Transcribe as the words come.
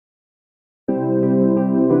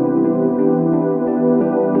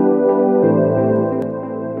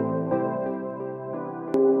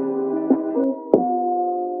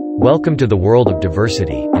Welcome to the world of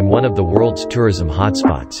diversity and one of the world's tourism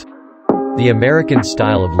hotspots. The American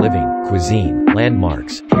style of living, cuisine,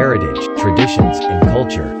 landmarks, heritage, traditions, and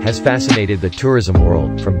culture has fascinated the tourism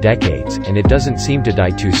world for decades, and it doesn't seem to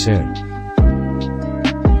die too soon.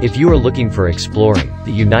 If you are looking for exploring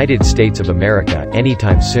the United States of America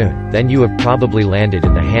anytime soon, then you have probably landed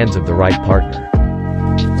in the hands of the right partner.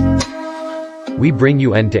 We bring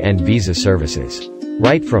you end-to-end visa services.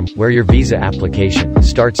 Right from where your visa application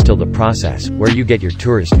starts till the process where you get your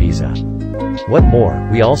tourist visa. What more,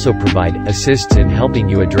 we also provide assists in helping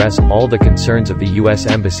you address all the concerns of the U.S.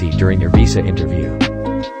 Embassy during your visa interview.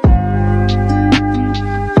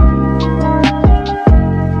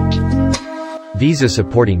 Visa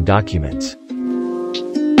supporting documents.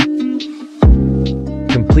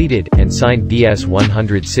 Completed and signed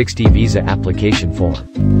DS-160 visa application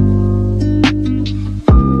form.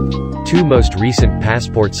 2 most recent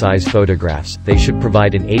passport-size photographs. They should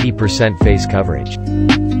provide an 80% face coverage.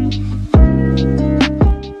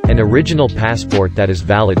 An original passport that is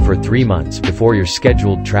valid for 3 months before your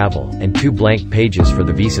scheduled travel, and 2 blank pages for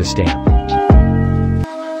the visa stamp.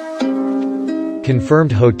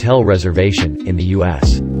 Confirmed hotel reservation in the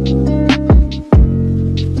U.S.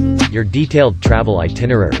 Your detailed travel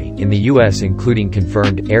itinerary in the U.S. including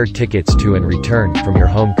confirmed air tickets to and return from your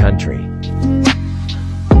home country.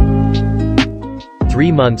 3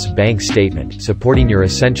 months bank statement supporting your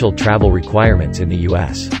essential travel requirements in the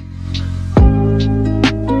U.S.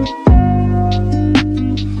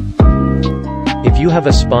 If you have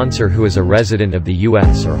a sponsor who is a resident of the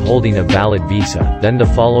U.S. or holding a valid visa, then the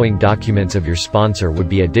following documents of your sponsor would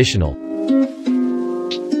be additional.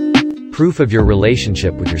 Proof of your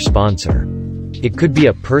relationship with your sponsor. It could be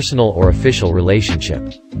a personal or official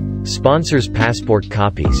relationship. Sponsor's passport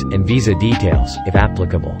copies and visa details, if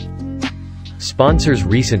applicable. Sponsor's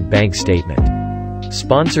recent bank statement.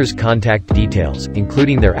 Sponsor's contact details,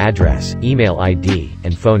 including their address, email ID,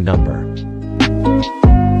 and phone number.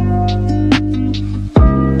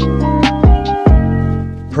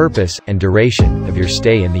 Purpose and duration of your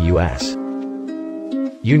stay in the U.S.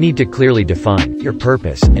 You need to clearly define your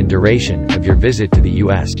purpose and duration of your visit to the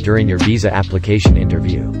U.S. during your visa application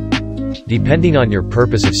interview. Depending on your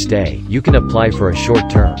purpose of stay, you can apply for a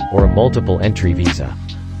short-term or a multiple-entry visa.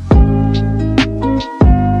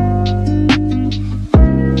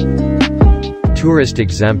 Tourist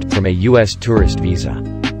exempt from a U.S. tourist visa.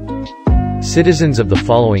 Citizens of the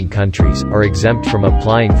following countries are exempt from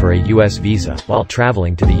applying for a U.S. visa while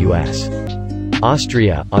traveling to the U.S.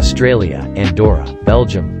 Austria, Australia, Andorra,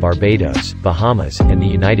 Belgium, Barbados, Bahamas, and the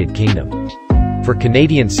United Kingdom. For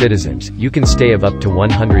Canadian citizens, you can stay of up to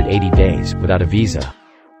 180 days without a visa.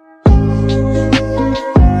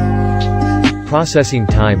 Processing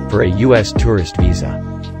time for a U.S. tourist visa.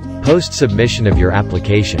 Post-submission of your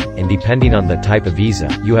application, and depending on the type of visa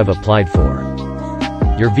you have applied for,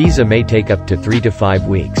 your visa may take up to 3 to 5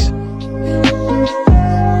 weeks.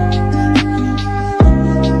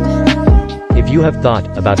 If you have thought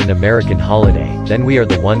about an American holiday, then we are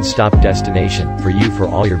the one-stop destination for you for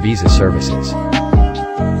all your visa services.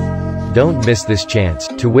 Don't miss this chance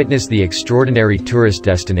to witness the extraordinary tourist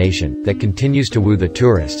destination that continues to woo the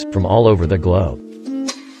tourists from all over the globe.